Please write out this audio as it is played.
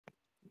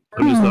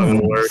I'm just not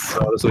gonna work,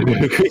 honestly.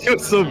 It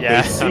was so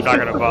Yeah, basic. I'm not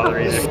gonna bother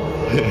either.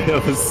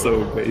 That was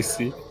so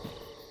basic.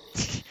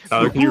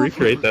 Tyler, can you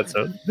recreate that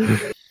sound?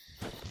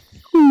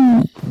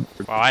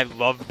 Wow, I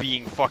love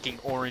being fucking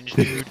orange,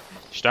 dude.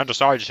 Stand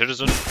aside,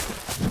 citizen.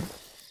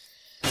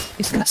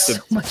 He's got so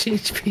much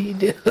HP,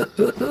 dude.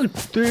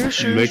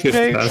 This Make is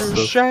it fast nature's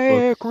as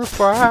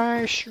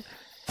sacrifice.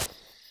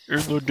 In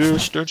the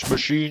distance,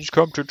 machines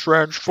come to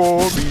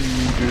transform me.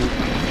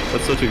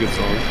 That's such a good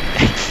song.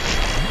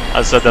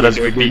 I said that as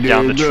we beat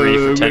down the tree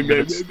for 10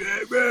 minutes.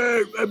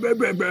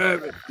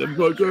 The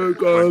fucker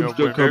comes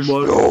to come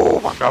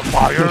on. The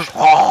fire's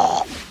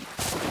hot.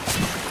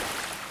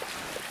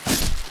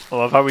 I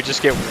love how we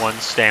just get one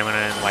stamina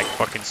and like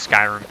fucking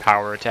Skyrim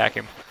power attack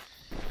him.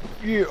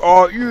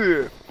 Yeah,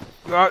 yeah.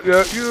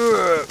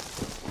 Yeah.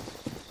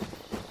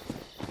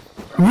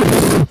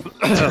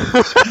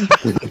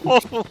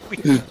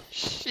 Holy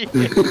shit,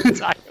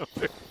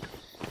 Tyler.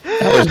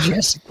 That was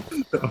Jesse.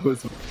 That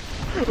was...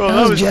 Well,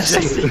 That was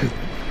Jesse.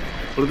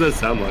 What does that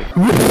sound like?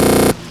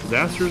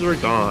 Disasters are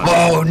gone.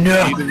 Oh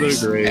no! Even the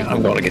grave. Yeah,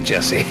 I'm going to get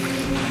Jesse.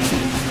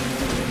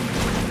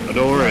 Oh,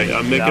 don't worry,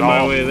 I'm making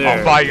my way there.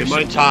 I'll buy you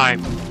some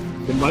time.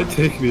 It might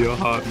take me a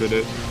hot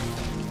minute.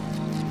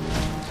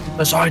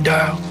 The sign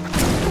down.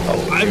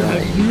 Oh, I'm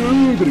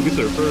gonna get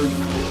there first.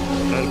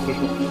 Not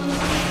official.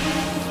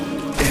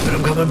 damn it,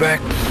 I'm coming back.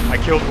 I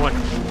killed one.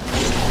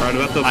 Alright,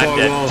 I'm at the I'm fog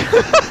dead. wall.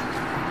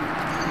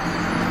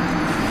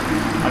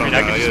 I mean,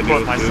 I can just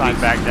put my sign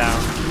back down.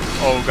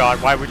 Oh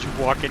god, why would you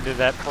walk into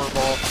that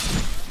furball?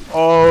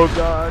 Oh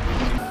god.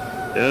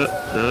 Yeah.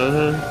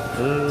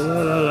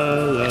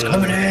 It's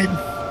coming in.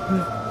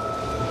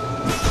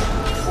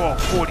 Whoa,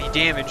 40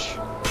 damage.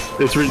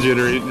 It's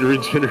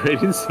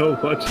regenerating so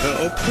much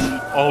health.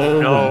 Oh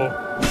no.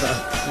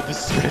 my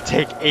This is gonna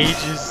take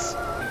ages.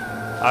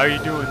 How are you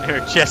doing there,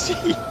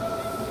 Jesse?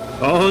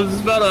 Oh, it's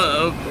about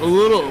a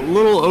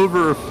little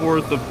over a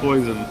fourth of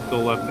poison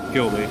still left to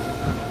kill me.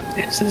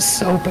 This is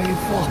so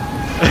painful.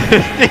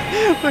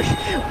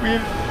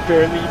 We've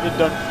barely even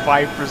done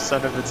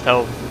 5% of its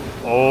health.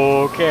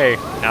 Okay,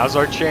 now's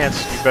our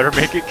chance. We better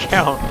make it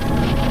count.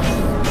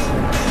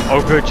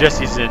 Oh good,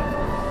 Jesse's in.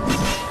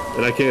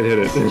 And I can't hit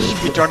it.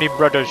 Johnny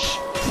Brothers.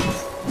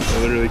 I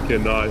literally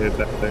cannot hit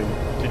that thing.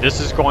 Dude, this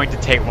is going to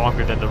take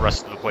longer than the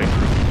rest of the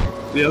playthrough.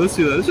 Yeah, let's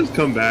do that. Let's just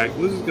come back.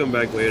 Let's just come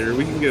back later.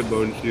 We can get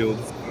bone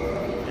shields.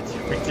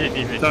 We didn't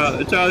even...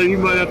 Tyler, you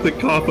might have to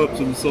cough up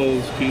some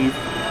souls, Chief.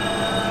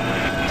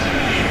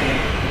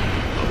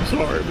 I'm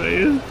sorry,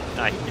 man.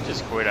 Nah, you can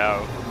just quit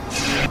out.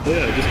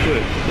 Yeah, just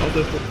quit.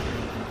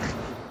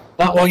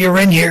 Not while you're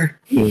in here.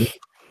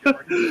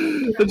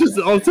 I just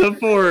alt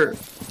F4.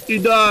 He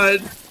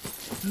died.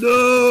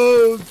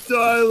 No,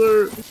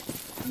 Tyler. No.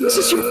 This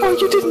is your fault.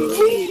 You didn't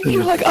leave.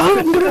 You're like, oh,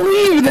 I'm gonna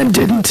leave, and then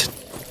didn't.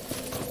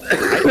 I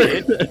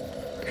did.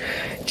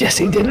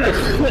 Jesse didn't.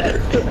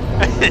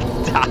 It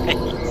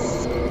dies.